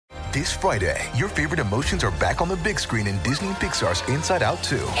This Friday, your favorite emotions are back on the big screen in Disney and Pixar's Inside Out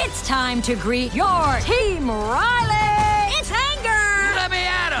 2. It's time to greet your Team Riley. It's anger. Let me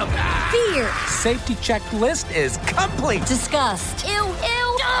at him. Fear. Safety checklist is complete. Disgust. Ew.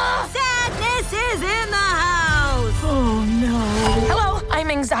 Sadness is in the house. Oh, no. Hello, I'm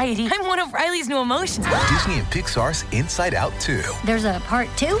anxiety. I'm one of Riley's new emotions. Disney and Pixar's Inside Out 2. There's a part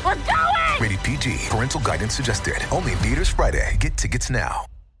 2? We're going! Rated PG. Parental guidance suggested. Only in theaters Friday. Get tickets now.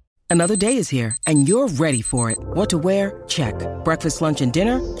 Another day is here, and you're ready for it. What to wear? Check. Breakfast, lunch, and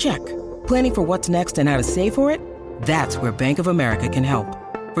dinner? Check. Planning for what's next and how to save for it? That's where Bank of America can help.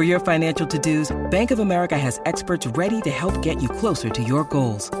 For your financial to-dos, Bank of America has experts ready to help get you closer to your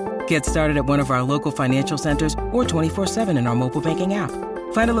goals. Get started at one of our local financial centers or 24/7 in our mobile banking app.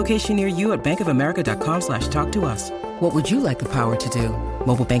 Find a location near you at bankofamerica.com/talktous. What would you like the power to do?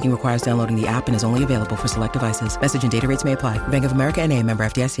 Mobile banking requires downloading the app and is only available for select devices. Message and data rates may apply. Bank of America N.A., member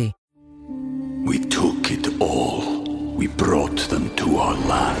FDIC. We took it all. We brought them to our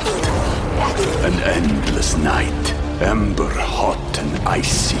land. An endless night, ember hot and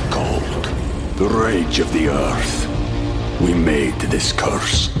icy cold. The rage of the earth. We made this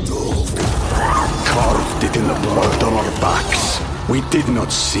curse. Carved it in the blood on our backs. We did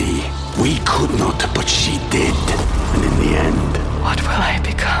not see. We could not, but she did. And in the end... What will I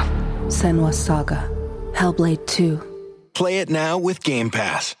become? Senua's Saga. Hellblade 2. Play it now with Game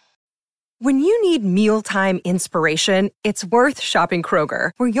Pass. When you need mealtime inspiration, it's worth shopping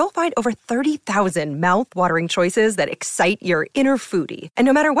Kroger, where you'll find over 30,000 mouth-watering choices that excite your inner foodie. And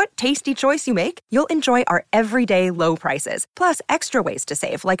no matter what tasty choice you make, you'll enjoy our everyday low prices, plus extra ways to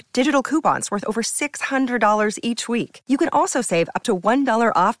save, like digital coupons worth over $600 each week. You can also save up to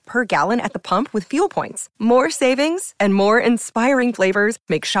 $1 off per gallon at the pump with fuel points. More savings and more inspiring flavors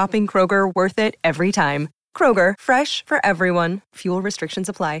make shopping Kroger worth it every time. Kroger, fresh for everyone. Fuel restrictions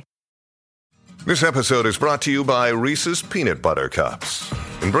apply. This episode is brought to you by Reese's Peanut Butter Cups.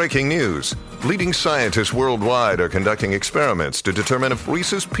 In breaking news, leading scientists worldwide are conducting experiments to determine if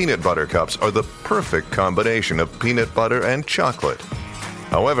Reese's Peanut Butter Cups are the perfect combination of peanut butter and chocolate.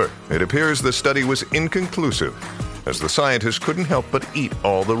 However, it appears the study was inconclusive, as the scientists couldn't help but eat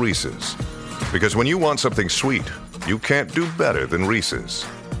all the Reese's. Because when you want something sweet, you can't do better than Reese's.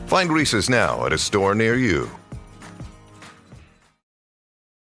 Find Reese's now at a store near you.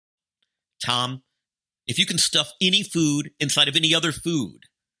 Tom, if you can stuff any food inside of any other food,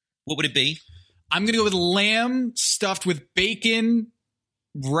 what would it be? I'm going to go with lamb stuffed with bacon,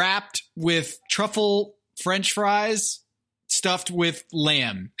 wrapped with truffle French fries, stuffed with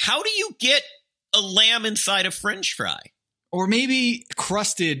lamb. How do you get a lamb inside a French fry? Or maybe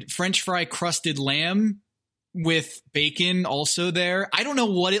French fry crusted lamb with bacon also there. I don't know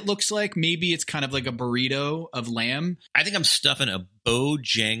what it looks like. Maybe it's kind of like a burrito of lamb. I think I'm stuffing a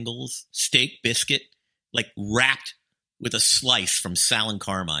Bojangles steak biscuit, like wrapped with a slice from Sal and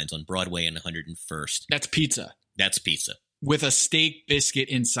Carmine's on Broadway and 101st. That's pizza. That's pizza. With a steak biscuit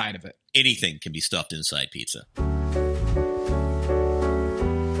inside of it. Anything can be stuffed inside pizza.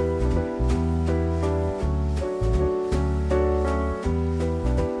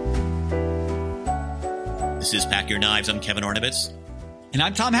 This is Pack Your Knives. I'm Kevin Arnovitz. And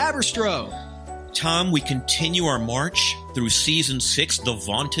I'm Tom Haberstroh. Tom, we continue our march through Season 6, the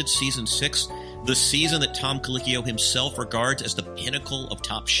vaunted Season 6, the season that Tom Colicchio himself regards as the pinnacle of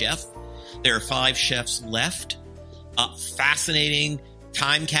Top Chef. There are 5 chefs left. Fascinating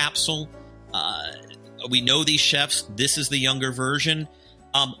time capsule. We know these chefs. This is the younger version.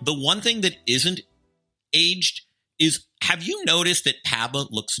 The one thing that isn't aged is, have you noticed that Padma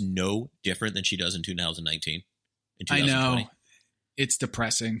looks no different than she does in 2019? In 2020? I know. It's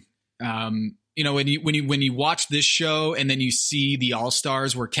depressing. When you watch this show and then you see the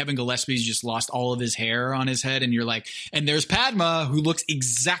All-Stars where Kevin Gillespie's just lost all of his hair on his head, and you're like, and there's Padma who looks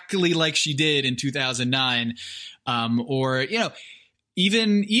exactly like she did in 2009.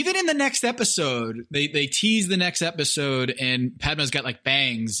 Even in the next episode, they tease the next episode and Padma's got like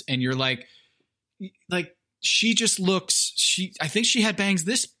bangs, and you're like she just looks, I think she had bangs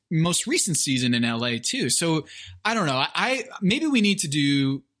this most recent season in LA too. So I don't know. Maybe we need to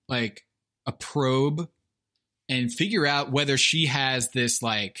do like a probe and figure out whether she has this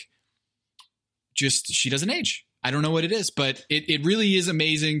she doesn't age. I don't know what it is, but it really is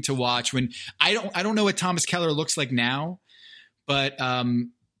amazing to watch. When I don't know what Thomas Keller looks like now, but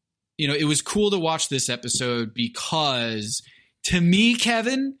it was cool to watch this episode because to me,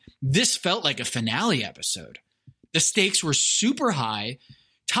 Kevin, this felt like a finale episode. The stakes were super high.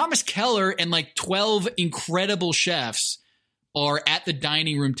 Thomas Keller and 12 incredible chefs are at the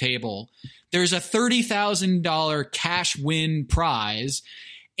dining room table. There's a $30,000 cash win prize.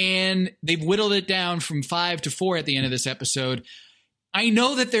 and they've whittled it down from 5 to 4 at the end of this episode. I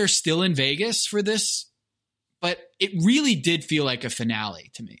know that they're still in Vegas for this, but it really did feel like a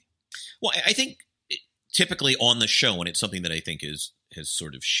finale to me. Well, I think typically on the show, and it's something that I think has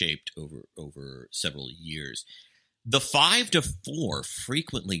sort of shaped over several years, the 5 to 4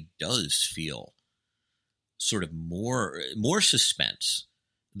 frequently does feel sort of more suspense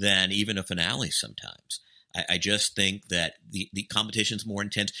than even a finale sometimes. I just think that the competition's more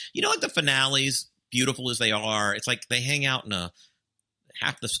intense. You know, like the finales, beautiful as they are, it's like they hang out in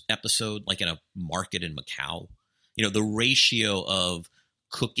half the episode like in a market in Macau. You know, the ratio of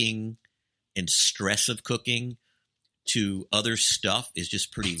cooking and stress of cooking to other stuff is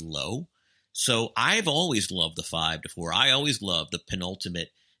just pretty low. So I've always loved the 5 to 4. I always loved the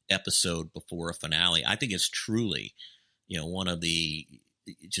penultimate episode before a finale. I think it's truly, one of the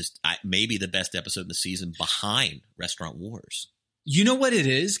maybe the best episode in the season behind Restaurant Wars. You know what it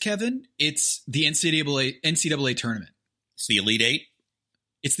is, Kevin? It's the NCAA tournament. It's the Elite Eight.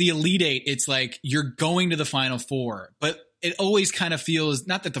 It's the Elite Eight. It's like you're going to the Final Four, but it always kind of feels,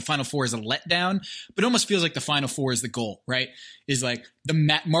 not that the Final Four is a letdown, but it almost feels like the Final Four is the goal, right? Is like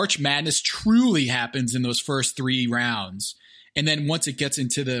the March Madness truly happens in those first 3 rounds. And then once it gets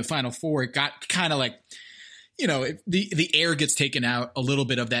into the Final Four, it got kind of like, the air gets taken out a little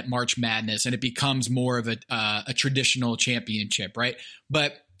bit of that March Madness, and it becomes more of a traditional championship, right?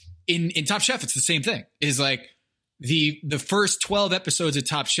 But in Top Chef, it's the same thing. It's like the first 12 episodes of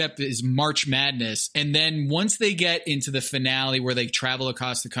Top Chef is March Madness, and then once they get into the finale where they travel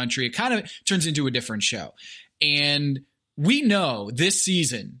across the country, it kind of turns into a different show. And we know this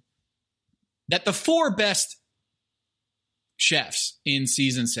season that the 4 best chefs in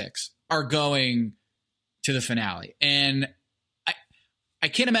season 6 are going to the finale. And I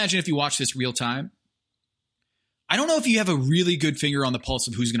can't imagine if you watch this real time, I don't know if you have a really good finger on the pulse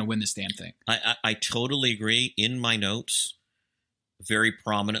of who's going to win this damn thing. I totally agree. In my notes, very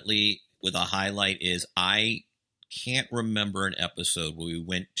prominently with a highlight is I can't remember an episode where we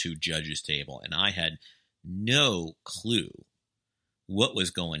went to judges' table and I had no clue what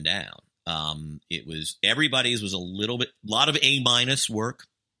was going down. It was everybody's was a lot of A- work,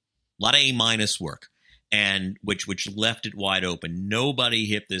 and which left it wide open. Nobody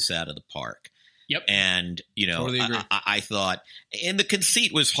hit this out of the park. Yep. And, totally agree. I thought, and the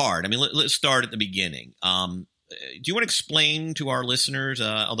conceit was hard. I mean, let's start at the beginning. Do you want to explain to our listeners,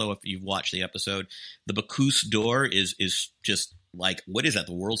 although if you've watched the episode, the Bocuse d'Or is just like, what is that?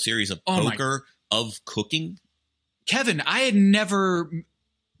 The World Series of Poker of cooking? Kevin, I never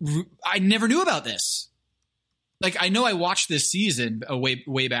knew about this. Like, I know I watched this season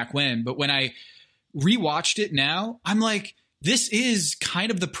way back when, but when I rewatched it now, I'm like, this is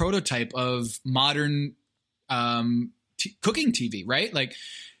kind of the prototype of modern cooking TV, right? Like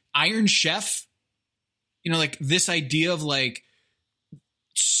Iron Chef, like this idea of like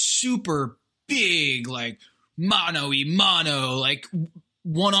super big, like mano y mano, like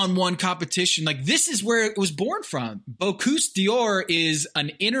one-on-one competition. Like this is where it was born from. Bocuse d'Or is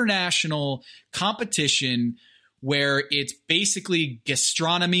an international competition where it's basically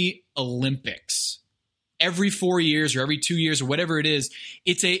gastronomy Olympics. Every 4 years or every 2 years or whatever it is,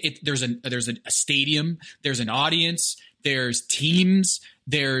 there's a stadium, there's an audience, there's teams,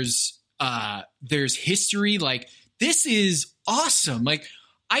 there's history. Like this is awesome. Like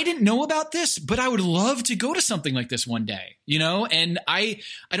I didn't know about this, but I would love to go to something like this one day, And I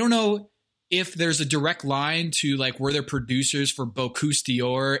don't know if there's a direct line to like were there producers for Bocuse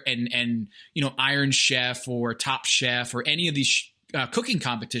d'Or and Iron Chef or Top Chef or any of these cooking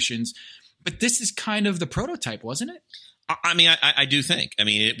competitions. But this is kind of the prototype, wasn't it? I mean, I do think. I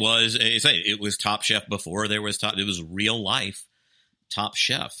mean, it was Top Chef before there was it was real life Top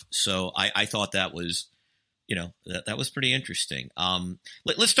Chef. So I thought that was, that was pretty interesting.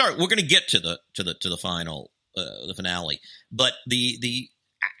 Let's start. We're going to get to the final, the finale. But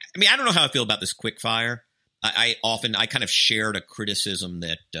I mean, I don't know how I feel about this quick fire. I kind of shared a criticism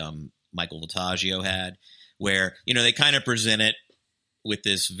that Michael Voltaggio had, where they kind of present it with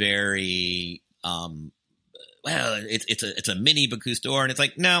this very, it's a mini Bocuse d'Or. And it's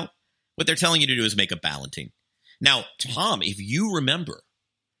like, no, what they're telling you to do is make a Ballantine. Now, Tom, if you remember,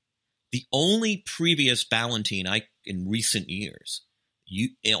 the only previous Ballantine in recent years,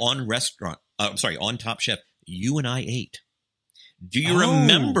 on Top Chef, you and I ate. Do you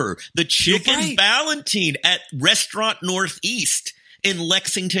remember the chicken Ballantine at Restaurant Northeast in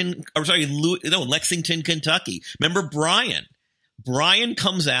Lexington, Kentucky? Remember Brian? Brian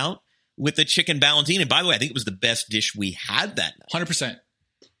comes out with the chicken Ballantine. And by the way, I think it was the best dish we had that night. 100%.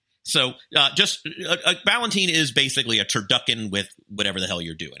 So Ballantine is basically a turducken with whatever the hell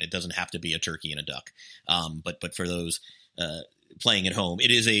you're doing. It doesn't have to be a turkey and a duck. But for those playing at home,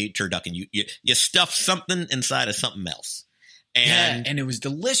 it is a turducken. You stuff something inside of something else. And it was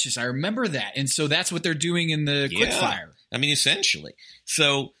delicious. I remember that. And so that's what they're doing in the quickfire. I mean, essentially.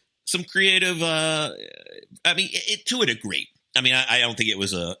 So some creative, to a degree. I mean, I don't think it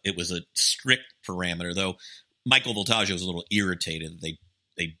was a strict parameter, though. Michael Voltaggio was a little irritated.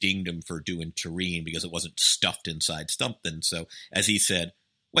 They dinged him for doing terrine because it wasn't stuffed inside something. So as he said,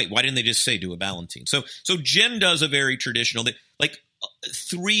 wait, why didn't they just say do a Ballantine? So Jen does a very traditional, like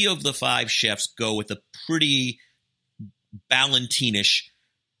 3 of the 5 chefs go with a pretty Ballantine-ish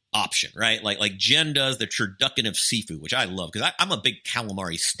option, right? Like Jen does the turducken of seafood, which I love because I'm a big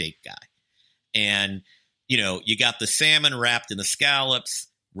calamari steak guy. And, you got the salmon wrapped in the scallops,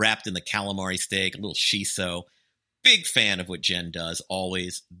 wrapped in the calamari steak, a little shiso. Big fan of what Jen does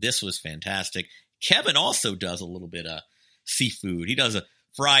always. This was fantastic. Kevin also does a little bit of seafood. He does a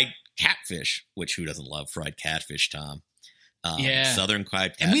fried catfish, which who doesn't love fried catfish, Tom? Southern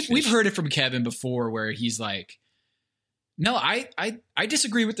fried catfish. And we've heard it from Kevin before where he's like, no, I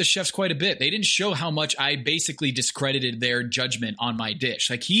disagree with the chefs quite a bit. They didn't show how much I basically discredited their judgment on my dish.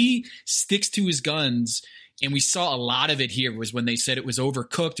 Like he sticks to his guns. And we saw a lot of it here was when they said it was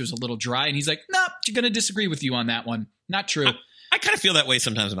overcooked. It was a little dry. And he's like, nope, you're going to disagree with you on that one. Not true. I kind of feel that way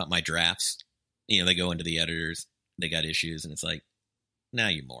sometimes about my drafts. They go into the editors. They got issues. And it's like, now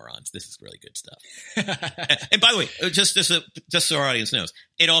you morons. This is really good stuff. And by the way, just so our audience knows,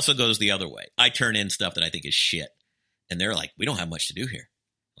 it also goes the other way. I turn in stuff that I think is shit. And they're like, we don't have much to do here.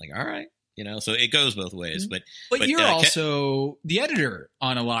 I'm like, all right. So it goes both ways. But you're also the editor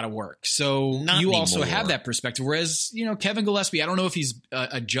on a lot of work. So you also have that perspective. Whereas, Kevin Gillespie, I don't know if he's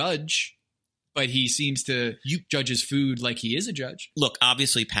a judge, but he seems to judge his food like he is a judge. Look,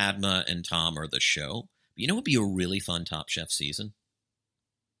 obviously Padma and Tom are the show. But what would be a really fun Top Chef season?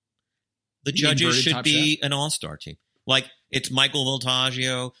 The judges should be an all-star team. Like it's Michael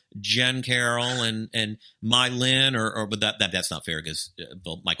Voltaggio, Jen Carroll, and Mai Lin, but that's not fair because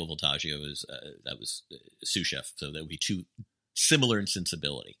Michael Voltaggio was sous chef, so that would be too similar in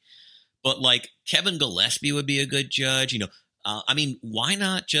sensibility. But like Kevin Gillespie would be a good judge. Why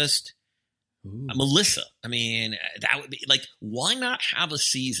not just Melissa? I mean, that would be like, why not have a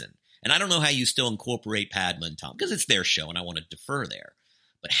season? And I don't know how you still incorporate Padma and Tom because it's their show, and I want to defer there.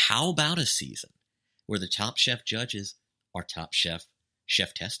 But how about a season where the Top Chef judges are Top Chef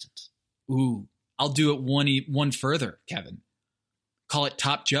testants? Ooh, I'll do it one further, Kevin. Call it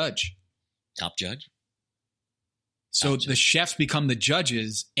Top Judge. Top Judge? So the chefs become the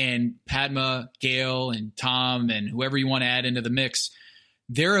judges, and Padma, Gail, and Tom, and whoever you want to add into the mix,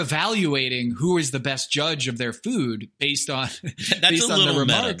 they're evaluating who is the best judge of their food based on that's a little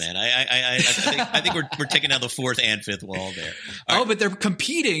meta, man. I think we're taking down the 4th and 5th wall there. But they're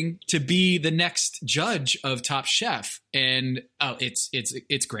competing to be the next judge of Top Chef, and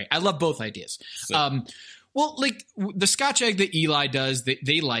it's great. I love both ideas. So, like the Scotch egg that Eli does,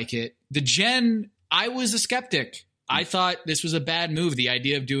 they like it. The Jen, I was a skeptic. I thought this was a bad move. The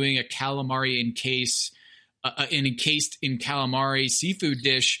idea of doing a calamari encased in calamari seafood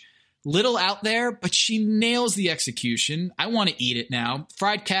dish, little out there, but she nails the execution. I want to eat it now.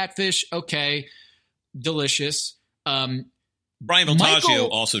 Fried catfish, okay, delicious. Brian Voltaggio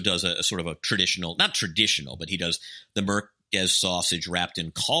also does a sort of a traditional, not traditional, but he does the merguez sausage wrapped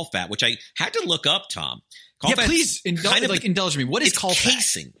in caul fat, which I had to look up, Tom. Please indulge me. What is caul fat?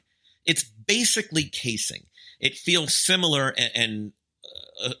 Casing. It's basically casing. It feels similar, and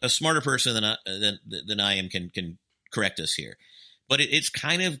a smarter person than I am can correct us here, but it's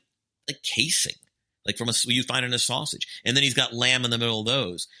kind of like casing, like you find in a sausage, and then he's got lamb in the middle of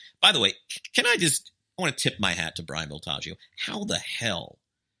those. By the way, I want to tip my hat to Brian Voltaggio. How the hell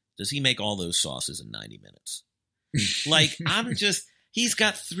does he make all those sauces in 90 minutes? Like he's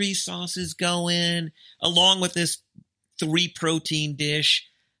got 3 sauces going along with this 3 protein dish.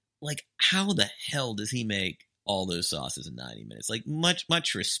 Like how the hell does he make all those sauces in 90 minutes? Like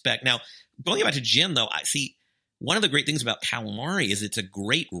much respect. Now, going back to Jen though, I see one of the great things about calamari is it's a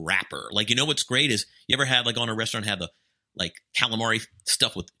great wrapper. Like, what's great is you ever had like on a restaurant have the like calamari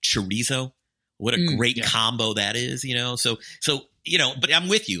stuff with chorizo? What a great combo that is, So, but I'm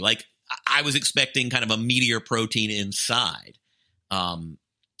with you. Like I was expecting kind of a meatier protein inside,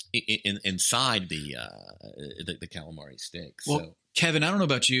 inside the calamari steak. So. Well, Kevin, I don't know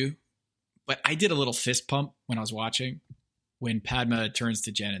about you, but I did a little fist pump when I was watching when Padma turns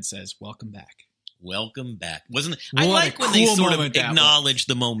to Jen and says, "Welcome back." Welcome back. Wasn't what I like when cool they sort of acknowledge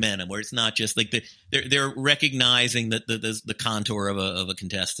the momentum, where it's not just like they're recognizing that the contour of a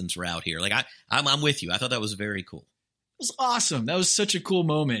contestant's route here. Like I'm with you. I thought that was very cool. It was awesome. That was such a cool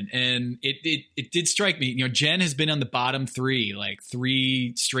moment, and it did strike me. You know, Jen has been on the bottom 3 like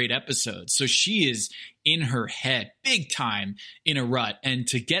 3 straight episodes, so she is in her head big time in a rut. And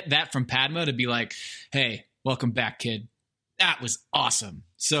to get that from Padma to be like, "Hey, welcome back, kid," that was awesome.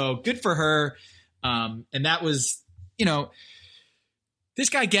 So good for her. And that was, you know, this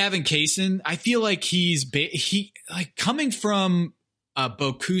guy, Gavin Kaysen, I feel like he coming from a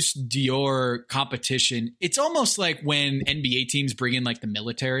Bocuse d'Or competition. It's almost like when NBA teams bring in like the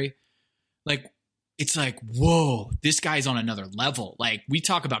military, like it's like, whoa, this guy's on another level. Like we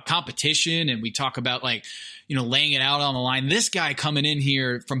talk about competition and we talk about like, you know, laying it out on the line. This guy coming in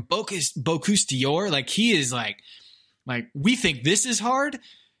here from Bocuse d'Or, like he is like we think this is hard.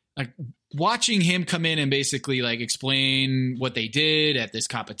 Like watching him come in and basically like explain what they did at this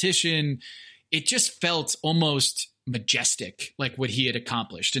competition, it just felt almost majestic, like what he had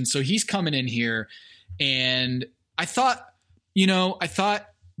accomplished. And so he's coming in here, and I thought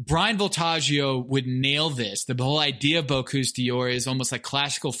Brian Voltaggio would nail this. The whole idea of Bocuse d'Or is almost like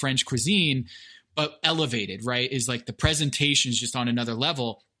classical French cuisine, but elevated, right? Is like the presentation is just on another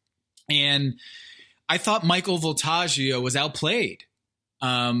level. And I thought Michael Voltaggio was outplayed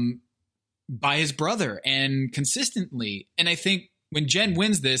by his brother and consistently. And I think when Jen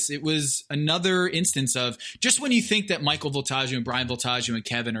wins this, it was another instance of just when you think that Michael Voltaggio and Brian Voltaggio and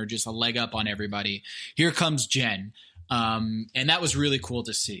Kevin are just a leg up on everybody, here comes Jen. And that was really cool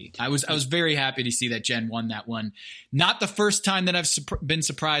to see. I was very happy to see that Jen won that one. Not the first time that I've been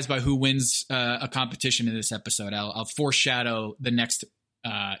surprised by who wins a competition in this episode. I'll foreshadow the next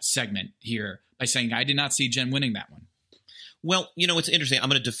segment here by saying I did not see Jen winning that one. Well, you know, it's interesting. I'm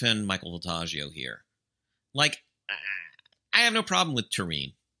going to defend Michael Voltaggio here. Like, I have no problem with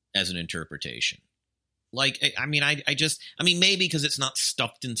Tureen as an interpretation. Like, I mean, maybe because it's not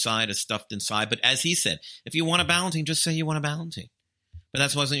stuffed inside, but as he said, if you want a bounty, just say you want a bounty. But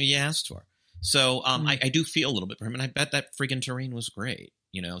that wasn't what you asked for. So I do feel a little bit for him, and I bet that friggin' Tureen was great,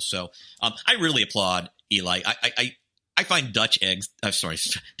 you know. So I really applaud Eli. I find Scotch eggs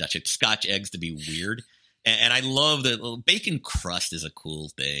to be weird. And I love that bacon crust is a cool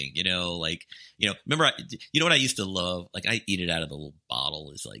thing, you know, like, you know, remember, you know what I used to love? Like I eat it out of the little bottle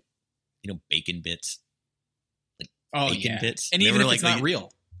is like, you know, bacon bits. Like bacon bits. And remember, even if it's not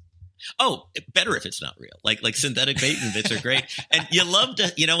real. Oh, better if it's not real. Like synthetic bacon bits are great. And you love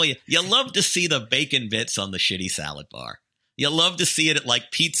to see the bacon bits on the shitty salad bar. You love to see it at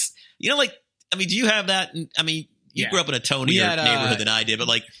like Pete's, you know, like, I mean, do you have that? I mean, you grew up in a tonier neighborhood than I did, but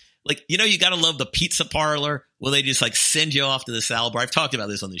like, you know, you got to love the pizza parlor where they just like send you off to the salad bar. I've talked about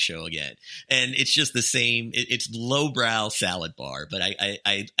this on the show again, and it's just the same. It's lowbrow salad bar, but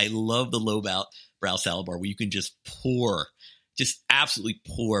I love the lowbrow salad bar where you can just absolutely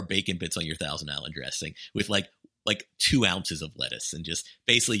pour bacon bits on your Thousand Island dressing with like 2 ounces of lettuce and just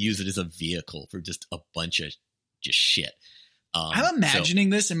basically use it as a vehicle for just a bunch of just shit. I'm imagining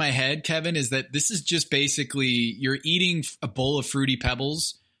this in my head, Kevin, is that this is just basically you're eating a bowl of Fruity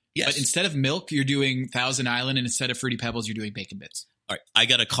Pebbles. Yes. But instead of milk, you're doing Thousand Island, and instead of Fruity Pebbles, you're doing bacon bits. All right, I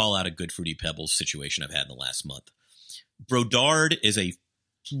got to call out a good Fruity Pebbles situation I've had in the last month. Brodard is a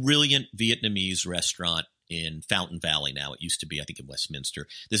brilliant Vietnamese restaurant in Fountain Valley now. It used to be, I think, in Westminster.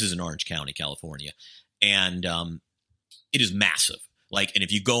 This is in Orange County, California. And it is massive. Like, and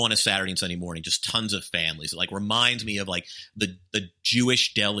if you go on a Saturday and Sunday morning, just tons of families. It like reminds me of like the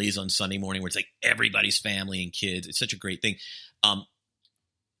Jewish delis on Sunday morning where it's like everybody's family and kids. It's such a great thing.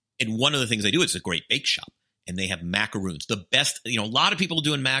 And one of the things they do is a great bake shop, and they have macaroons. The best, you know, a lot of people are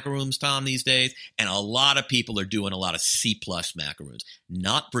doing macaroons, Tom, these days, and a lot of people are doing a lot of C+ macaroons,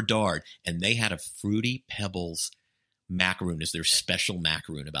 not Brodard. And they had a Fruity Pebbles macaroon as their special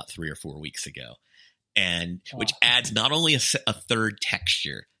macaroon about 3 or 4 weeks ago, and which adds not only a third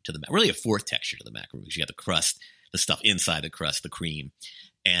texture to the, really a fourth texture to the macaroon, because you got the crust, the stuff inside the crust, the cream,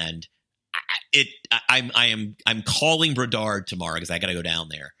 and I'm calling Brodard tomorrow because I got to go down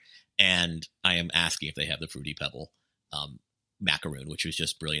there. And I am asking if they have the Fruity Pebble macaroon, which was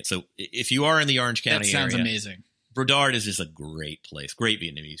just brilliant. So if you are in the Orange County area, that sounds amazing. Brodard is just a great place, great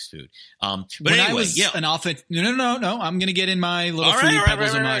Vietnamese food. But when anyway, I was an offense, no, I'm going to get in my little Fruity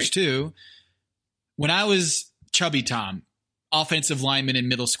Pebbles homage too. When I was chubby Tom, offensive lineman in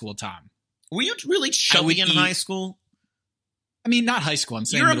middle school Tom. Were you really chubby in high school? I mean, not high school. I'm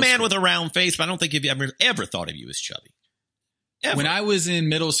saying you're a man with a round face, but I don't think you've ever thought of you as chubby. Ever. When I was in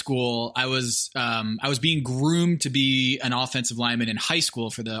middle school, I was being groomed to be an offensive lineman in high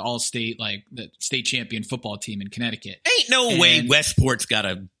school for the all-state, like the state champion football team in Connecticut. Ain't no way Westport's got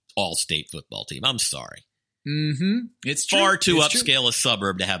an all-state football team. I'm sorry. Mm-hmm. It's true. Far too it's upscale true. a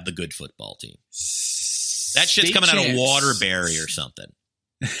suburb to have the good football team. That shit's coming out of Waterbury or something.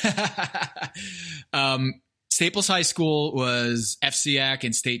 Staples High School was FCIAC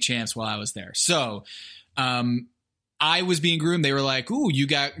and state champs while I was there. So I was being groomed. They were like, ooh, you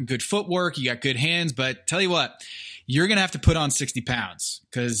got good footwork, you got good hands, but tell you what, you're going to have to put on 60 pounds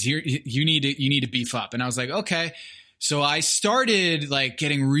because you need to beef up. And I was like, okay. So I started like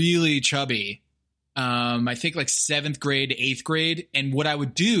getting really chubby. I think like 7th grade to 8th grade. And what I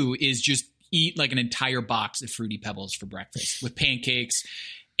would do is just eat like an entire box of Fruity Pebbles for breakfast with pancakes.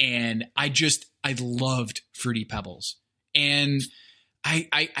 And I loved Fruity Pebbles. And I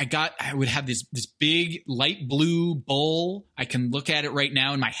would have this big light blue bowl. I can look at it right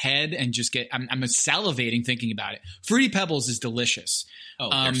now in my head and just I'm salivating thinking about it. Fruity Pebbles is delicious. Oh,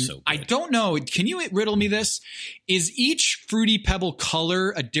 they're so good. I don't know. Can you riddle me this? Is each Fruity Pebble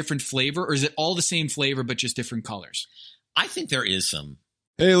color a different flavor, or is it all the same flavor but just different colors? I think there is some.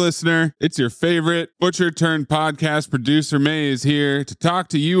 Hey, listener, it's your favorite Butcher turned podcast producer Maze here to talk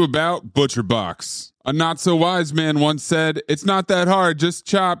to you about ButcherBox. A not-so-wise man once said, it's not that hard, just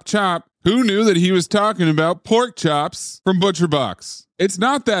chop, chop. Who knew that he was talking about pork chops from ButcherBox? It's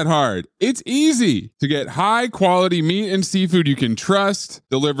not that hard. It's easy to get high-quality meat and seafood you can trust,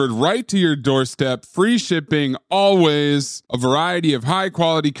 delivered right to your doorstep, free shipping, always, a variety of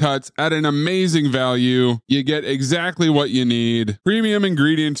high-quality cuts at an amazing value. You get exactly what you need. Premium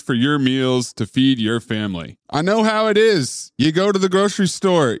ingredients for your meals to feed your family. I know how it is. You go to the grocery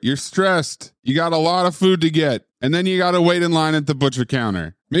store, you're stressed, you got a lot of food to get, and then you got to wait in line at the butcher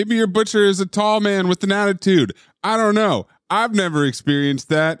counter. Maybe your butcher is a tall man with an attitude. I don't know. I've never experienced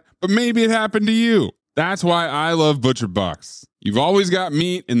that, but maybe it happened to you. That's why I love ButcherBox. You've always got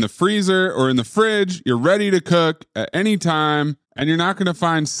meat in the freezer or in the fridge. You're ready to cook at any time, and you're not going to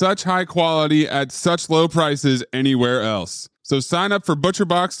find such high quality at such low prices anywhere else. So sign up for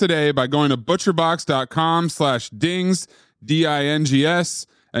ButcherBox today by going to butcherbox.com/dings, DINGS,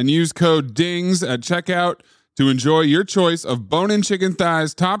 and use code DINGS at checkout to enjoy your choice of bone-in chicken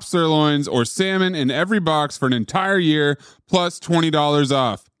thighs, top sirloins, or salmon in every box for an entire year, plus $20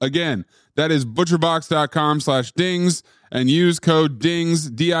 off. Again, that is butcherbox.com/dings and use code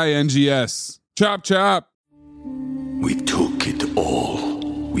DINGS, DINGS. Chop, chop. We took it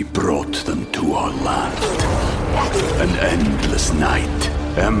all. We brought them to our land. An endless night,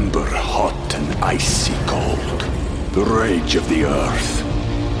 ember hot and icy cold. The rage of the earth.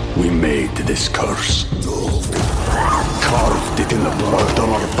 We made this curse. Carved it in the blood on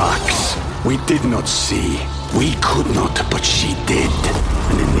our backs. We did not see. We could not, but she did.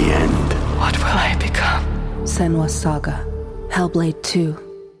 And in the end... What will I become? Senua's Saga. Hellblade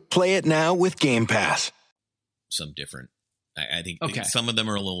 2. Play it now with Game Pass. Some different. I think Okay. some of them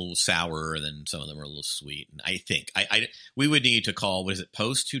are a little sour, and some of them are a little sweet. And I think we would need to call, what is it,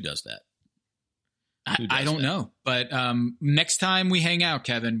 Post? Who does that? I don't know, but next time we hang out,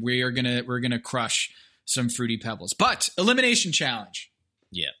 Kevin, we're gonna crush some Fruity Pebbles. But elimination challenge.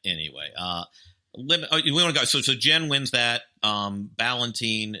 Yeah. Anyway, we want to go. So Jen wins that.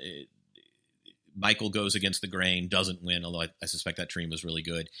 Ballantine, Michael goes against the grain, doesn't win. Although I suspect that dream was really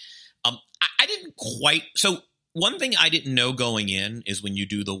good. I didn't quite. So one thing I didn't know going in is when you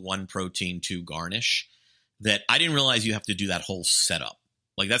do the 1 protein 2 garnish, that I didn't realize you have to do that whole setup.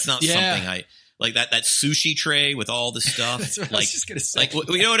 Like that's not something I. Like that sushi tray with all the stuff. That's what I was just gonna say. Like,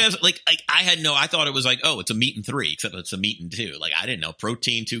 you know what it is? Like I thought it was like, oh, it's a meat and 3, except it's a meat and 2. Like I didn't know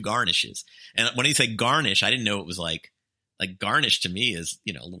protein 2 garnishes. And when he said garnish, I didn't know it was like garnish to me is,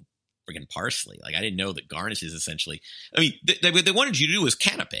 a little friggin' parsley. Like I didn't know that garnish is essentially, I mean, what they wanted you to do was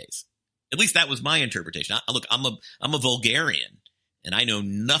canapes. At least that was my interpretation. Look, I'm a Vulgarian and I know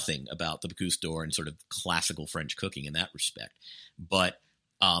nothing about the Bocuse d'Or and sort of classical French cooking in that respect. But,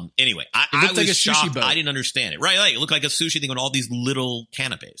 anyway, I was like a shocked. sushi boat. I didn't understand it. Right. Like, it looked like a sushi thing with all these little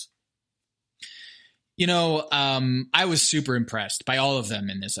canapes. I was super impressed by all of them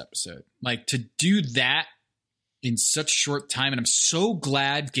in this episode. Like to do that in such short time. And I'm so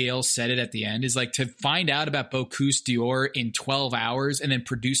glad Gail said it at the end, is like to find out about Bocuse d'Or in 12 hours and then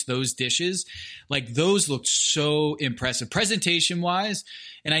produce those dishes. Like those looked so impressive presentation wise.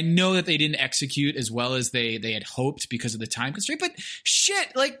 And I know that they didn't execute as well as they had hoped because of the time constraint, but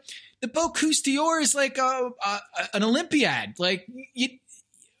shit, like the Bocuse d'Or is like an Olympiad. Like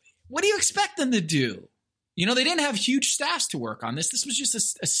what do you expect them to do? They didn't have huge staffs to work on this. This was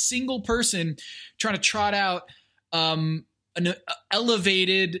just a single person trying to trot out an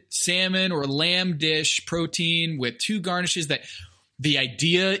elevated salmon or lamb dish protein with 2 garnishes that the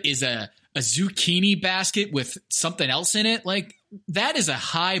idea is a zucchini basket with something else in it. Like, that is a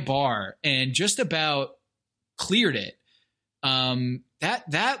high bar, and just about cleared it.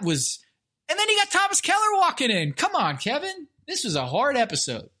 That was, and then you got Thomas Keller walking in. Come on, Kevin. This was a hard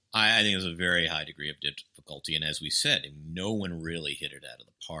episode. I think it was a very high degree of difficulty. And as we said, no one really hit it out of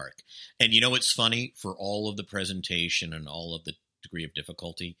the park. And you know what's funny? For all of the presentation and all of the degree of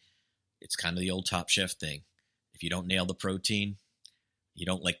difficulty, it's kind of the old Top Chef thing. If you don't nail the protein, you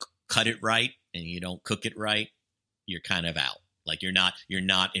don't cut it right, and you don't cook it right, you're kind of out. Like, you're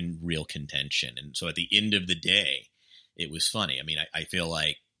not in real contention. And so at the end of the day, it was funny. I mean, I feel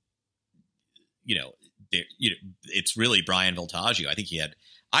like, it's really Brian Voltaggio. I think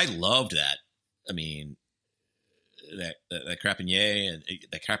I loved that. I mean, that crapinier,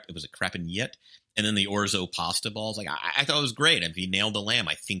 it was a crapiniette, and then the orzo pasta balls. Like, I thought it was great. If he nailed the lamb,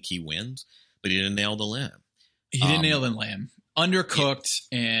 I think he wins, but he didn't nail the lamb. He didn't nail the lamb. Undercooked,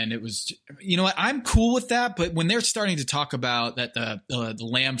 and it was, you know what, I'm cool with that, but when they're starting to talk about that the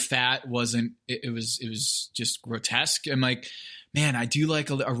lamb fat wasn't, it was just grotesque. I'm like, man, I do like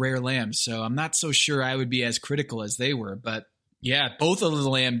a rare lamb, so I'm not so sure I would be as critical as they were. But yeah, both of the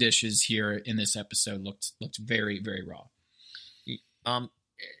lamb dishes here in this episode looked very, very raw.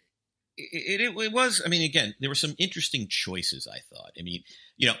 It was, I mean, again, there were some interesting choices, I thought. I mean,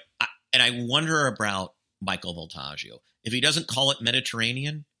 and I wonder about Michael Voltaggio. If he doesn't call it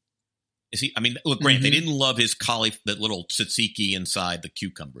Mediterranean, is he? I mean, look, Grant, they didn't love his that little tzatziki inside the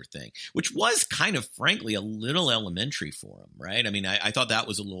cucumber thing, which was kind of, frankly, a little elementary for him, right? I mean, I thought that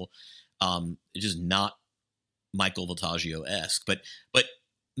was a little just not Michael Voltaggio-esque, but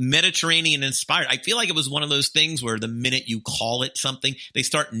Mediterranean inspired. I feel like it was one of those things where the minute you call it something, they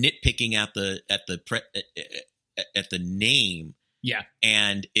start nitpicking at the name. Yeah.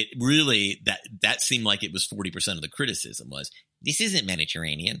 And it really, that seemed like it was 40% of the criticism was, this isn't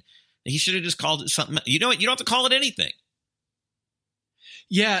Mediterranean. He should have just called it something. You know what? You don't have to call it anything.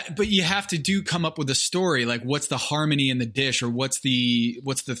 Yeah, but you have to come up with a story. Like, what's the harmony in the dish, or what's the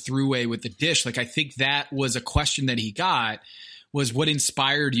throughway with the dish? Like, I think that was a question that he got, was what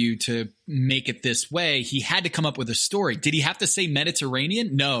inspired you to make it this way? He had to come up with a story. Did he have to say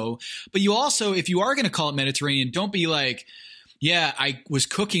Mediterranean? No. But you also, if you are going to call it Mediterranean, don't be like, yeah, I was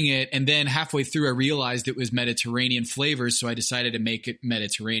cooking it, and then halfway through I realized it was Mediterranean flavors, so I decided to make it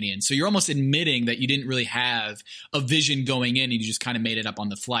Mediterranean. So you're almost admitting that you didn't really have a vision going in, and you just kind of made it up on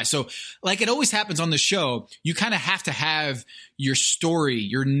the fly. So like it always happens on the show, you kind of have to have your story,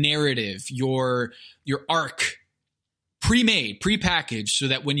 your narrative, your arc pre-made, pre-packaged, so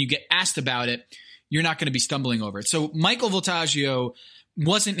that when you get asked about it, you're not going to be stumbling over it. So Michael Voltaggio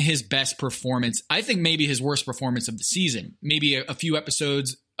wasn't his best performance. I think maybe his worst performance of the season. Maybe a few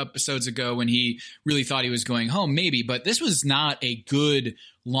episodes ago when he really thought he was going home, maybe. But this was not a good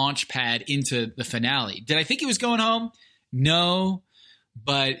launch pad into the finale. Did I think he was going home? No,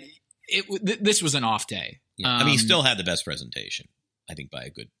 but this was an off day. Yeah. I mean, he still had the best presentation, I think, by a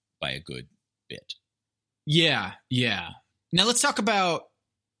good bit. Yeah. Now let's talk about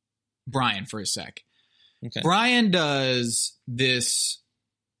Brian for a sec. Okay. Brian does this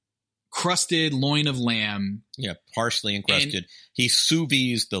crusted loin of lamb. Yeah, partially encrusted. He sous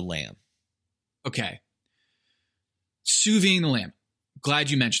vide the lamb. Okay. Sous vide the lamb.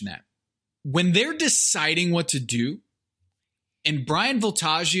 Glad you mentioned that. When they're deciding what to do, and Brian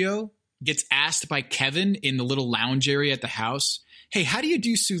Voltaggio gets asked by Kevin in the little lounge area at the house, hey, how do you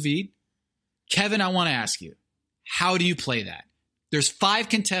do sous vide? Kevin, I want to ask you, how do you play that? There's 5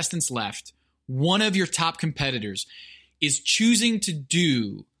 contestants left. One of your top competitors is choosing to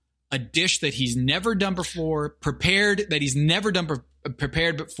do a dish that he's never done before, prepared that he's never done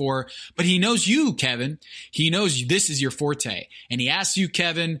prepared before, but he knows you, Kevin. He knows this is your forte. And he asks you,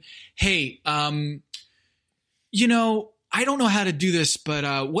 Kevin, hey, I don't know how to do this,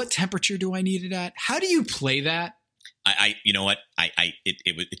 but what temperature do I need it at? How do you play that? You know what?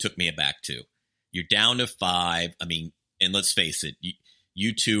 It took me aback too. You're down to 5. I mean, and let's face it,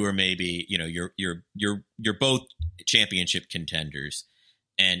 you two are maybe, you're both championship contenders,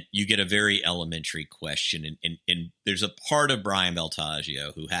 and you get a very elementary question. And there's a part of Brian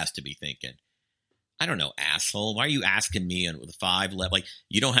Voltaggio who has to be thinking, I don't know, asshole, why are you asking me with a 5 left? Like,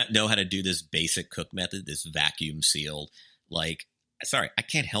 you don't know how to do this basic cook method, this vacuum sealed. Like, sorry, I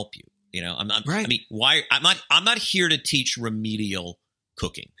can't help you. I'm not, right. I mean, why? I'm not here to teach remedial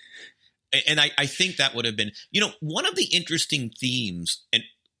cooking. And I think that would have been, one of the interesting themes, and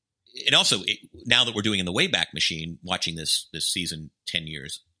also now that we're doing in the Wayback Machine, watching this season 10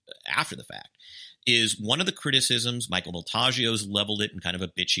 years after the fact, is one of the criticisms. Michael Voltaggio's leveled it in kind of a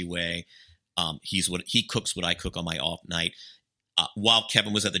bitchy way. He cooks what I cook on my off night. While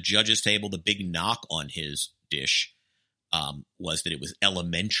Kevin was at the judges' table, the big knock on his dish was that it was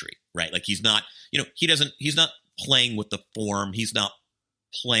elementary, right? Like he's not playing with the form. He's not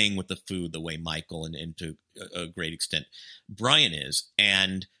playing with the food the way Michael and to a great extent Brian is.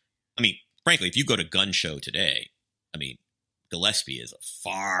 And I mean, frankly, if you go to Gun Show today, I mean, Gillespie is a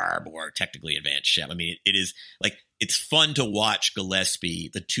far more technically advanced chef. I mean, it is like, it's fun to watch Gillespie,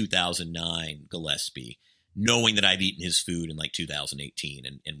 the 2009 Gillespie, knowing that I've eaten his food in like 2018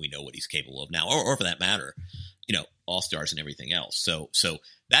 and we know what he's capable of now, or for that matter, All-Stars and everything else. So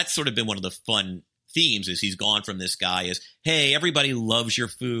that's sort of been one of the fun themes is he's gone from this guy as, hey, everybody loves your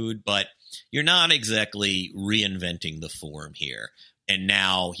food, but you're not exactly reinventing the form here. And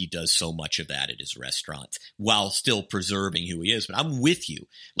now he does so much of that at his restaurants while still preserving who he is. But I'm with you.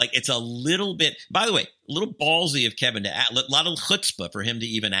 Like, it's a little bit, by the way, a little ballsy of Kevin to ask, a lot of chutzpah for him to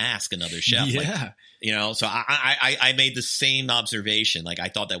even ask another chef. Yeah. Like, so I made the same observation. Like, I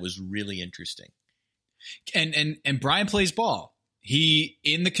thought that was really interesting. And Brian plays ball. He,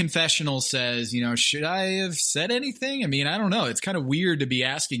 in the confessional, says, should I have said anything? I mean, I don't know. It's kind of weird to be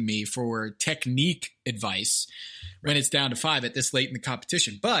asking me for technique advice when it's down to 5 at this late in the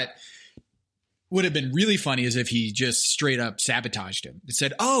competition. But would have been really funny is if he just straight up sabotaged him. It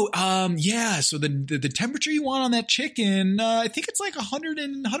said, yeah, so the temperature you want on that chicken, I think it's like 100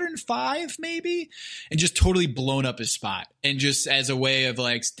 and 105 maybe, and just totally blown up his spot. And just as a way of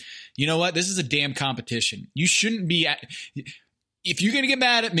like, you know what, this is a damn competition. You shouldn't be if you're going to get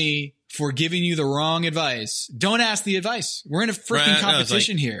mad at me for giving you the wrong advice, don't ask the advice. We're in a freaking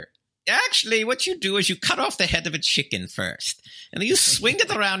competition here. Actually, what you do is you cut off the head of a chicken first, and then you swing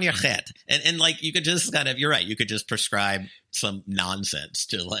it around your head. And like, you could just kind of, you're right, you could just prescribe some nonsense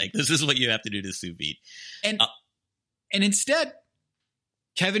to like, this is what you have to do to sous vide. And instead,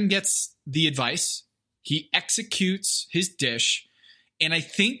 Kevin gets the advice. He executes his dish. And I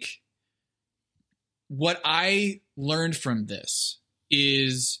think what I learned from this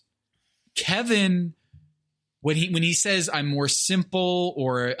is Kevin, when he says I'm more simple,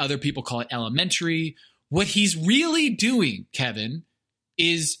 or other people call it elementary, what he's really doing, Kevin,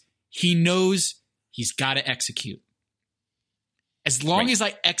 is he knows he's got to execute. As long as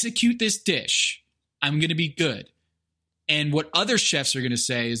I execute this dish, I'm going to be good. And what other chefs are going to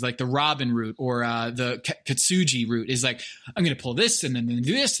say is like the Robin route or the Katsuji route is like, I'm going to pull this and then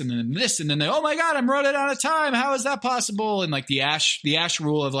do this and then this. And then they, oh my God, I'm running out of time. How is that possible? And like the Ash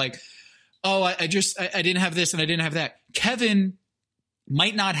rule of like, oh, I didn't have this and I didn't have that. Kevin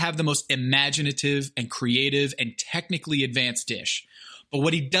might not have the most imaginative and creative and technically advanced dish, but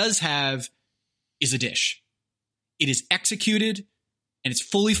what he does have is a dish. It is executed and it's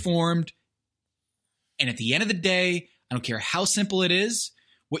fully formed. And at the end of the day, I don't care how simple it is,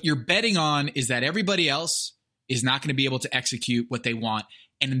 what you're betting on is that everybody else is not going to be able to execute what they want.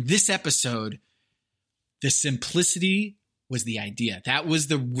 And in this episode, the simplicity was the idea. That was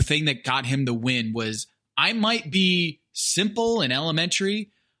the thing that got him the win. Was I might be simple and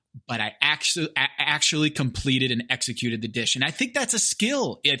elementary, but I actually completed and executed the dish. And I think that's a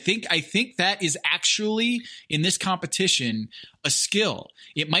skill. I think that is actually in this competition a skill.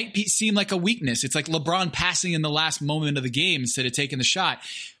 It might seem like a weakness. It's like LeBron passing in the last moment of the game instead of taking the shot.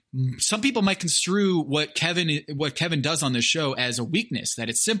 Some people might construe what Kevin does on this show as a weakness, that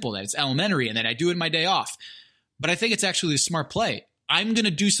it's simple, that it's elementary, and that I do it in my day off. But I think it's actually a smart play. I'm going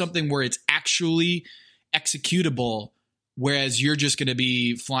to do something where it's actually executable, whereas you're just going to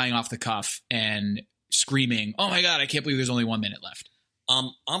be flying off the cuff and screaming, oh my God, I can't believe there's only 1 minute left.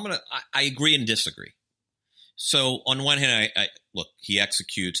 I agree and disagree. So on one hand, I look, he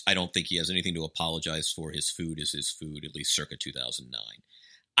executes. I don't think he has anything to apologize for. His food is his food, at least circa 2009.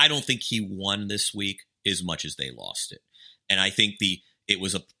 I don't think he won this week as much as they lost it. And I think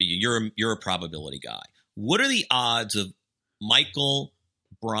you're a probability guy. What are the odds of Michael,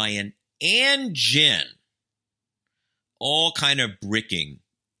 Brian, and Jen all kind of bricking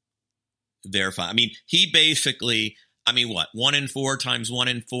their five? I mean, he basically, what? 1 in 4 times 1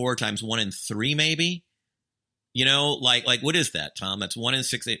 in 4 times 1 in 3, maybe? Like what is that, Tom? That's 1 in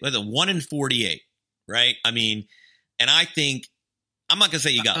 6, 8. That's 1 in 48, right? I mean, and I think, I'm not going to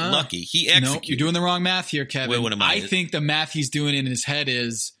say you got lucky. He executed. No, you're doing the wrong math here, Kevin. Wait, what am I? I think the math he's doing in his head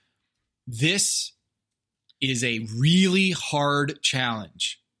is, this is a really hard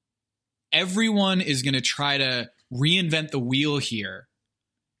challenge. Everyone is going to try to reinvent the wheel here.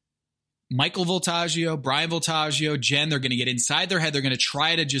 Michael Voltaggio, Brian Voltaggio, Jen, they're going to get inside their head. They're going to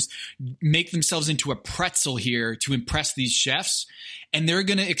try to just make themselves into a pretzel here to impress these chefs. And they're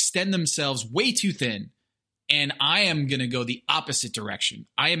going to extend themselves way too thin. And I am going to go the opposite direction.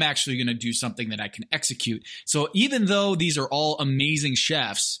 I am actually going to do something that I can execute. So even though these are all amazing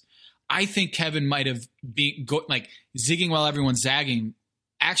chefs, I think Kevin might have been zigging while everyone's zagging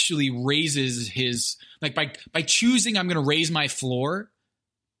actually raises his, like by choosing I'm going to raise my floor.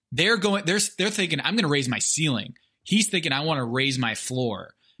 They're thinking I'm going to raise my ceiling. He's thinking I want to raise my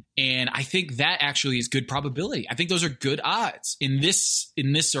floor. And I think that actually is good probability. I think those are good odds in this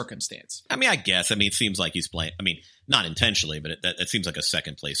circumstance. I mean, I guess. I mean, it seems like he's playing. I mean, not intentionally, but that seems like a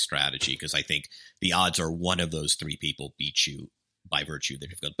second place strategy because I think the odds are one of those three people beat you by virtue of their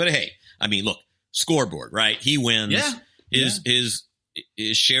difficulty. But hey, I mean, look, scoreboard, right? He wins. Yeah.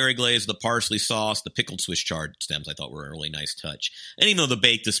 His sherry glaze, the parsley sauce, the pickled Swiss chard stems I thought were a really nice touch. And even though the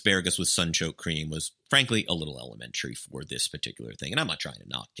baked asparagus with sunchoke cream was frankly a little elementary for this particular thing. And I'm not trying to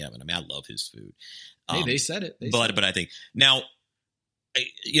knock Kevin. I mean, I love his food. Hey, they said it. But I think now,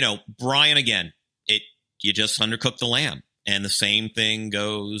 Brian, again, you just undercooked the lamb. And the same thing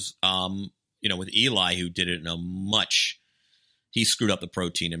goes, with Eli, who did it in he screwed up the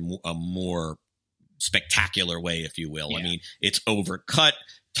protein in a more spectacular way, if you will. Yeah. I mean, it's overcut.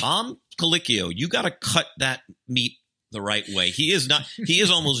 Tom Colicchio, you got to cut that meat the right way. He is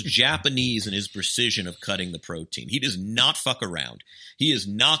almost Japanese in his precision of cutting the protein. He does not fuck around. He is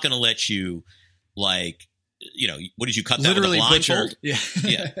not going to let you what did you cut that literally with a blindfold? Yeah.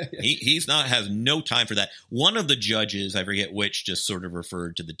 Yeah. Has no time for that. One of the judges, I forget which, just sort of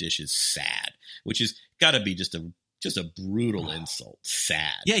referred to the dish as sad, which has got to be just a brutal insult.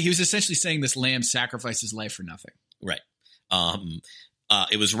 Sad. Yeah, he was essentially saying this lamb sacrificed his life for nothing. Right.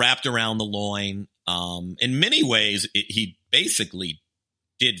 It was wrapped around the loin. In many ways, he basically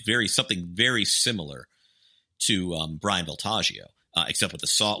did something very similar to Brian Voltaggio, except with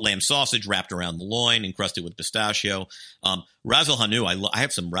the lamb sausage wrapped around the loin, encrusted with pistachio. Ras El Hanout, I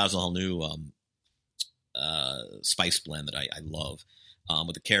have some Ras El Hanout spice blend that I love.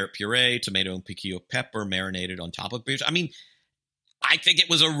 With the carrot puree, tomato and piquillo pepper marinated on top of beers. I mean, I think it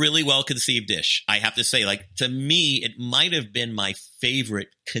was a really well-conceived dish. I have to say, to me, it might have been my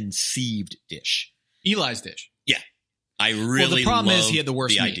favorite conceived dish. Eli's dish. Yeah. I really the problem is he had the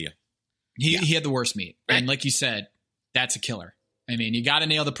worst meat. Idea. He had the worst meat. Right. And like you said, that's a killer. I mean, you got to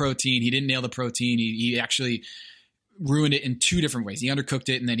nail the protein. He didn't nail the protein. He actually ruined it in two different ways. He undercooked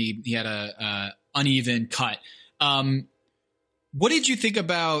it, and then he had a uneven cut. What did you think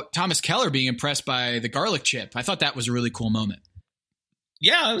about Thomas Keller being impressed by the garlic chip? I thought that was a really cool moment.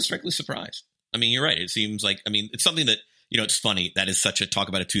 Yeah, I was frankly surprised. I mean, you're right. It seems like, it's something that, it's funny. That is such a talk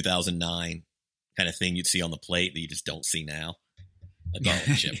about a 2009 kind of thing you'd see on the plate that you just don't see now. A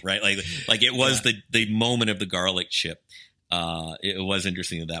garlic chip, right? Like it was the moment of the garlic chip. It was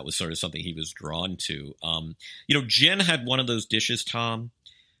interesting that was sort of something he was drawn to. Jen had one of those dishes, Tom,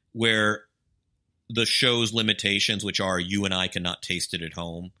 where the show's limitations, which are you and I cannot taste it at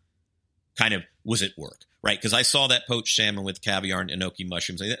home, kind of was at work, right? Because I saw that poached salmon with caviar and enoki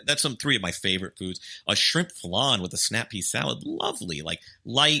mushrooms. That's three of my favorite foods. A shrimp flan with a snap pea salad, lovely. Like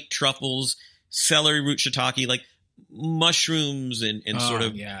light truffles, celery root shiitake, like mushrooms and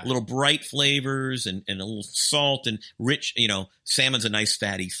little bright flavors and a little salt and rich, salmon's a nice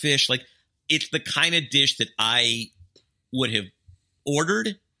fatty fish. Like it's the kind of dish that I would have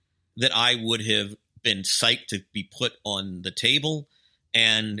ordered, that I would have been psyched to be put on the table.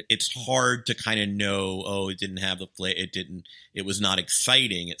 And it's hard to kind of know, it didn't have the flavor. It was not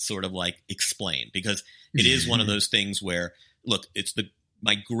exciting. It's sort of like explain, because it is one of those things where, look, it's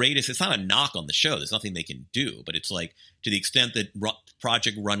not a knock on the show. There's nothing they can do, but it's like, to the extent that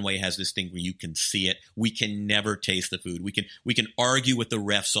Project Runway has this thing where you can see it, we can never taste the food. We can argue with the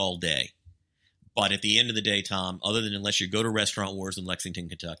refs all day. But at the end of the day, Tom, unless you go to Restaurant Wars in Lexington,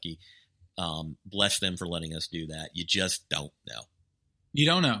 Kentucky, bless them for letting us do that. You just don't know. You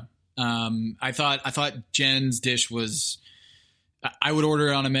don't know. I thought Jen's dish was. I would order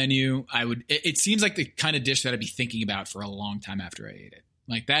it on a menu. It seems like the kind of dish that I'd be thinking about for a long time after I ate it.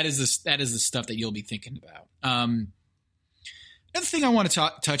 Like that is the stuff that you'll be thinking about. Another thing I want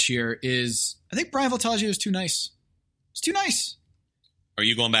to touch here is I think Brian Voltaggio is too nice. It's too nice. Are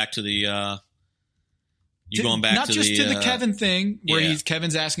you going back to the? To the Kevin thing where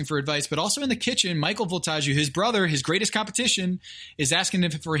Kevin's asking for advice, but also in the kitchen, Michael Voltaggio, his brother, his greatest competition, is asking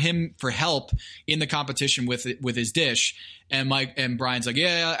him for help in the competition with his dish, and Brian's like,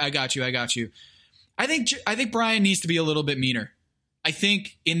 yeah, I got you. I think Brian needs to be a little bit meaner. I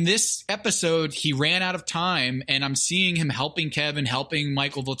think in this episode, he ran out of time, and I'm seeing him helping Kevin, helping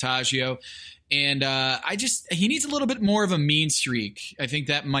Michael Voltaggio. And he needs a little bit more of a mean streak. I think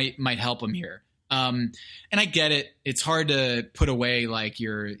that might help him here. And I get it. It's hard to put away like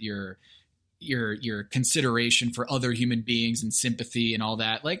your consideration for other human beings and sympathy and all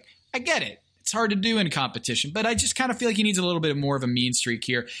that. Like, I get it. It's hard to do in competition, but I just kind of feel like he needs a little bit more of a mean streak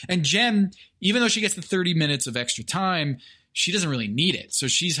here. And Jen, even though she gets the 30 minutes of extra time, she doesn't really need it. So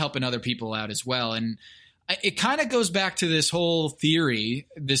she's helping other people out as well. And it kind of goes back to this whole theory,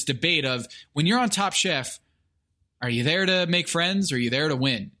 this debate of when you're on Top Chef, are you there to make friends or are you there to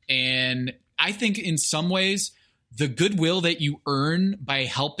win? And I think in some ways, the goodwill that you earn by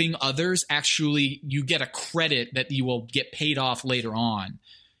helping others, actually, you get a credit that you will get paid off later on.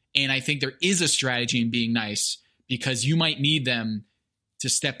 And I think there is a strategy in being nice because you might need them to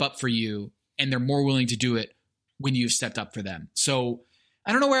step up for you, and they're more willing to do it when you've stepped up for them. So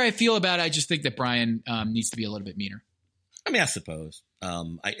I don't know where I feel about it. I just think that Brian needs to be a little bit meaner. I mean, I suppose.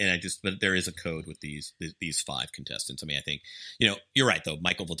 But there is a code with these 5 contestants. I mean, I think, you're right, though.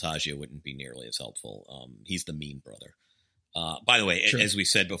 Michael Voltaggio wouldn't be nearly as helpful. He's the mean brother. By the way, sure. As we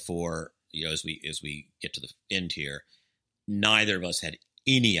said before, as we get to the end here, neither of us had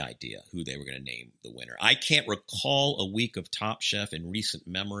any idea who they were going to name the winner. I can't recall a week of Top Chef in recent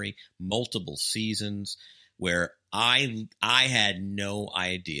memory, multiple seasons, where I had no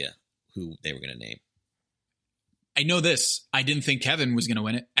idea who they were going to name. I know this. I didn't think Kevin was going to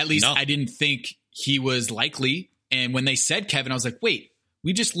win it. At least I didn't think he was likely. And when they said Kevin, I was like, wait,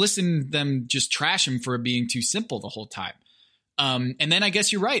 we just listened to them just trash him for being too simple the whole time. And then I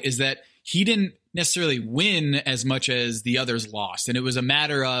guess you're right, is that he didn't necessarily win as much as the others lost. And it was a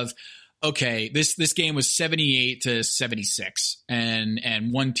matter of, okay, this game was 78-76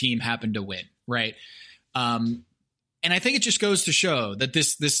 and one team happened to win, right? And I think it just goes to show that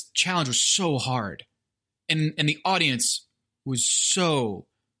this challenge was so hard and the audience was so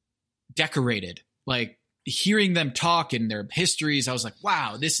decorated. Like hearing them talk in their histories, I was like,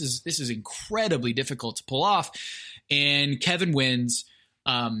 wow, this is incredibly difficult to pull off. And Kevin wins.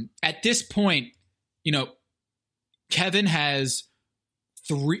 At this point, Kevin has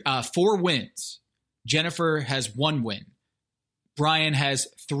 4 wins. Jennifer has 1 win. Brian has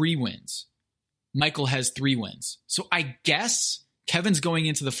 3 wins. Michael has 3 wins. So I guess Kevin's going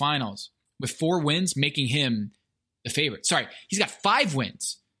into the finals with 4 wins, making him the favorite. Sorry, he's got 5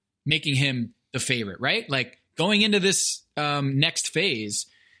 wins, making him the favorite, right? Like going into this next phase,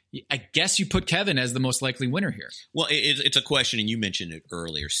 I guess you put Kevin as the most likely winner here. Well, it's a question, and you mentioned it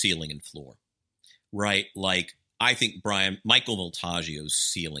earlier, ceiling and floor, right? Like I think Michael Voltaggio's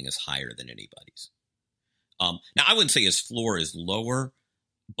ceiling is higher than anybody's. Now, I wouldn't say his floor is lower,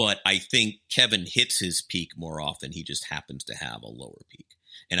 but I think Kevin hits his peak more often. He just happens to have a lower peak.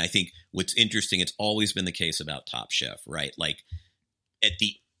 And I think what's interesting, it's always been the case about Top Chef, right? Like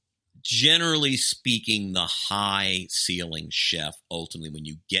generally speaking, the high ceiling chef, ultimately, when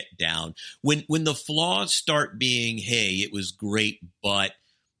you get down, when the flaws start being, hey, it was great, but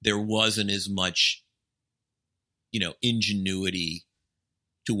there wasn't as much, ingenuity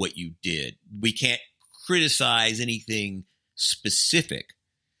to what you did. We can't criticize anything specific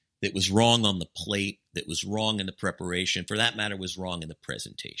that was wrong on the plate, that was wrong in the preparation, for that matter, was wrong in the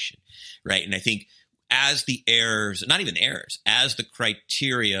presentation, right? And I think as the errors, not even errors, as the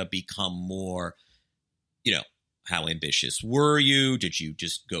criteria become more, how ambitious were you? Did you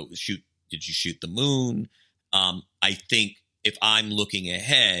just did you shoot the moon? I think if I'm looking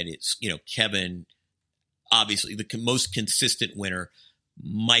ahead, it's, Kevin, obviously the most consistent winner.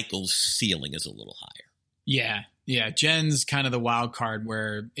 Michael's ceiling is a little higher. Yeah. Jen's kind of the wild card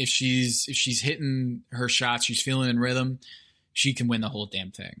where if she's hitting her shots, she's feeling in rhythm, she can win the whole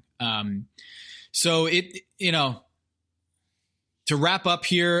damn thing. So to wrap up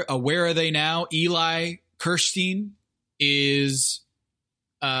here, where are they now? Eli Kirstein is,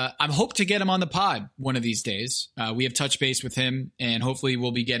 I'm hope to get him on the pod one of these days. We have touch base with him and hopefully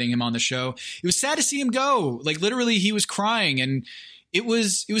we'll be getting him on the show. It was sad to see him go. Like literally he was crying, and it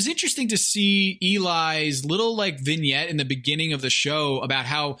was interesting to see Eli's little vignette in the beginning of the show about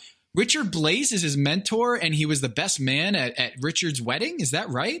how Richard Blais is his mentor and he was the best man at Richard's wedding. Is that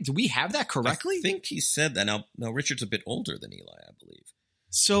right? Do we have that correctly? I think he said that. Now Richard's a bit older than Eli, I believe.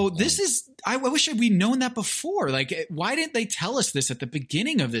 So this is, I wish we'd known that before. Like, why didn't they tell us this at the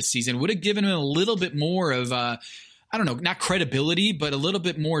beginning of this season? Would have given him a little bit more of, I don't know, not credibility, but a little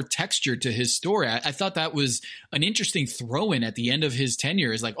bit more texture to his story. I thought that was an interesting throw-in at the end of his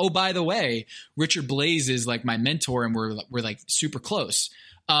tenure. Is like, oh, by the way, Richard Blais is like my mentor and we're like super close.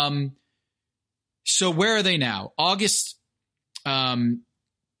 So where are they now? August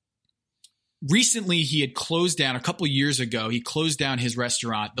recently he had closed down a couple years ago. He closed down his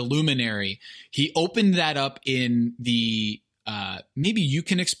restaurant, the Luminary. He opened that up in the maybe you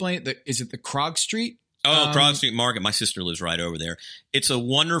can explain it. Is it the Krog Street? Oh, Krog Street Market. My sister lives right over there. It's a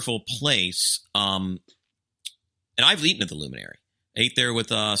wonderful place. And I've eaten at the Luminary. I ate there with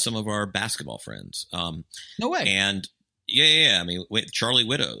some of our basketball friends. No way. And yeah. I mean, Charlie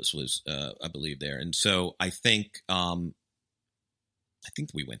Widows was, I believe, there. And so I think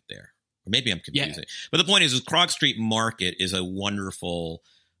we went there. Or maybe I'm confusing. Yeah. But the point is Krog Street Market is a wonderful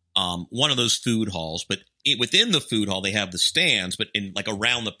one of those food halls. But within the food hall, they have the stands. But in like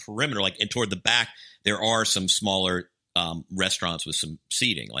around the perimeter, like and toward the back, there are some smaller restaurants with some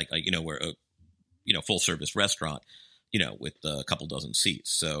seating, like where a full service restaurant, with a couple dozen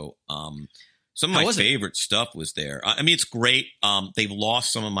seats. So some of my favorite stuff was there. I mean, it's great. They've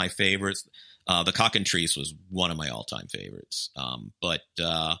lost some of my favorites. The Cockatrice was one of my all time favorites.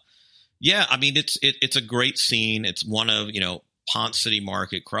 Yeah, I mean, it's a great scene. It's one of, Ponce City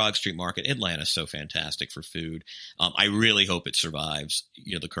Market, Krog Street Market. Atlanta's so fantastic for food. I really hope it survives,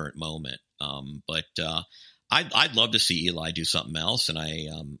 the current moment. But I'd love to see Eli do something else, and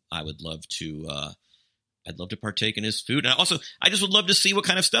I would love to. I'd love to partake in his food. And I just would love to see what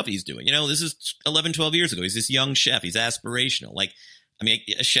kind of stuff he's doing. This is 11, 12 years ago. He's this young chef. He's aspirational.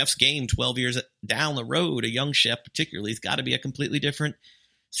 A chef's game 12 years down the road, a young chef particularly, has got to be a completely different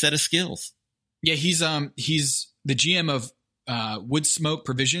set of skills. Yeah, he's the GM of Wood Smoke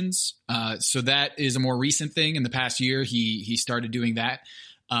Provisions. So that is a more recent thing. In the past year, he started doing that.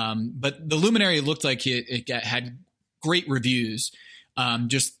 But the Luminary looked like it had great reviews.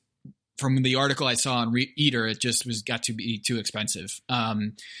 Just from the article I saw on Eater, it just got to be too expensive.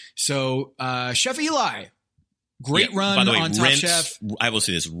 So Chef Eli, great run by the way, on Top Chef. I will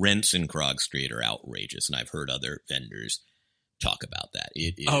say this: rents in Krog Street are outrageous, and I've heard other vendors talk about that.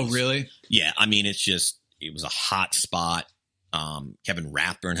 It is, oh, really? Yeah. I mean, it was a hot spot. Kevin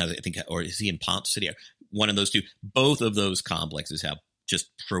Rathburn has, I think, or is he in Ponce City? One of those two. Both of those complexes have just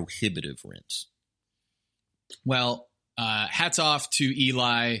prohibitive rents. Well, hats off to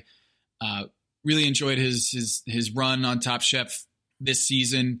Eli. Really enjoyed his run on Top Chef this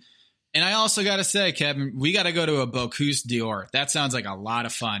season. And I also got to say, Kevin, we got to go to a Bocuse d'Or. That sounds like a lot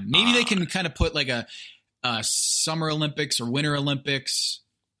of fun. Maybe they can kind of put like a Summer Olympics or Winter Olympics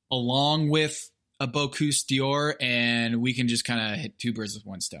along with a Bocuse d'Or, and we can just kind of hit two birds with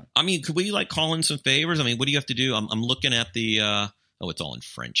one stone. I mean, could we call in some favors? I mean, what do you have to do? I'm looking at the it's all in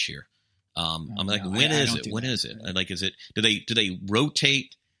French here. I'm like, when is it? When is it? Like, is it? Do they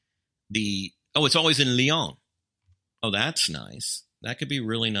rotate the? Oh, it's always in Lyon. Oh, that's nice. That could be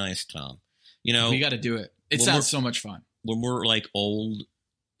really nice, Tom. We got to do it. It sounds so much fun. When we're like old,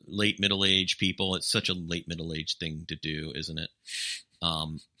 late middle-aged people, it's such a late middle-aged thing to do, isn't it?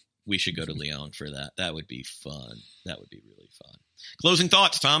 We should go to Lyon for that. That would be fun. That would be really fun. Closing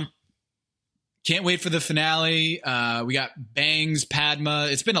thoughts, Tom. Can't wait for the finale. We got Bangs, Padma.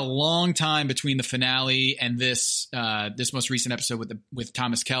 It's been a long time between the finale and this most recent episode with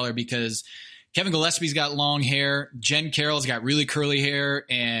Thomas Keller, because Kevin Gillespie's got long hair, Jen Carroll's got really curly hair,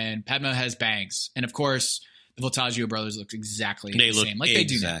 and Padma has bangs. And of course, the Voltaggio brothers look exactly the same. Like they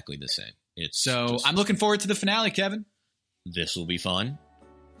do exactly the same. I'm looking forward to the finale, Kevin. This will be fun.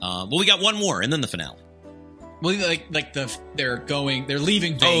 We got one more, and then the finale. Well, they're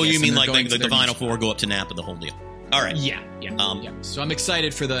leaving Vegas. Oh, you mean like the Final Four go up to Napa, the whole deal? All right. Yeah. So I'm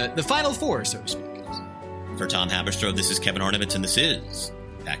excited for the Final Four, so to speak. For Tom Haberstroh, this is Kevin Arnovitz, and this is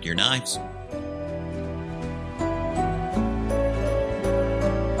Pack Your Knives.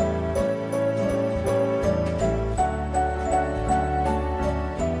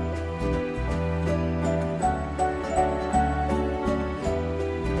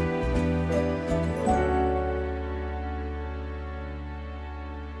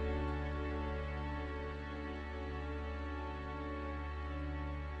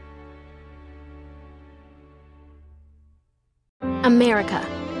 America.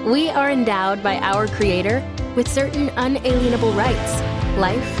 We are endowed by our Creator with certain unalienable rights: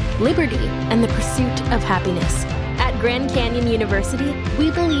 life, liberty, and the pursuit of happiness. At Grand Canyon University, we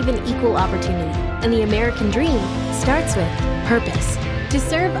believe in equal opportunity, and the American dream starts with purpose. To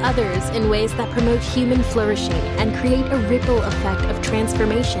serve others in ways that promote human flourishing and create a ripple effect of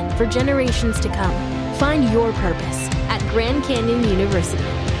transformation for generations to come. Find your purpose at Grand Canyon University.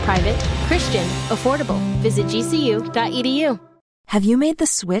 Private, Christian, affordable. Visit gcu.edu. Have you made the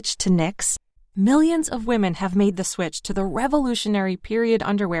switch to Knix? Millions of women have made the switch to the revolutionary period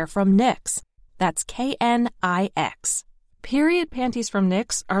underwear from Knix. That's Knix. Period panties from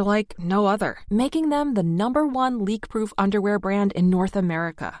Knix are like no other, making them the #1 leak-proof underwear brand in North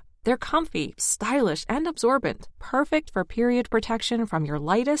America. They're comfy, stylish, and absorbent, perfect for period protection from your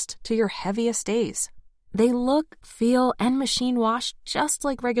lightest to your heaviest days. They look, feel, and machine wash just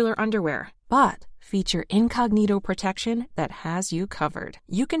like regular underwear, but feature incognito protection that has you covered.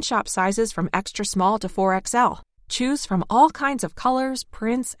 You can shop sizes from extra small to 4XL. Choose from all kinds of colors,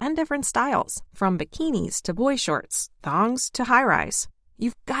 prints, and different styles, from bikinis to boy shorts, thongs to high-rise.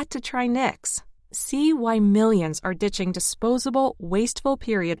 You've got to try Knix. See why millions are ditching disposable, wasteful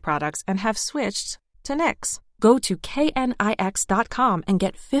period products and have switched to Knix. Go to knix.com and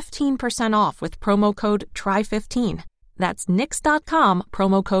get 15% off with promo code TRY15. That's knix.com,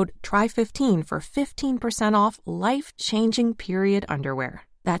 promo code TRY15 for 15% off life-changing period underwear.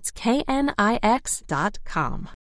 That's knix.com.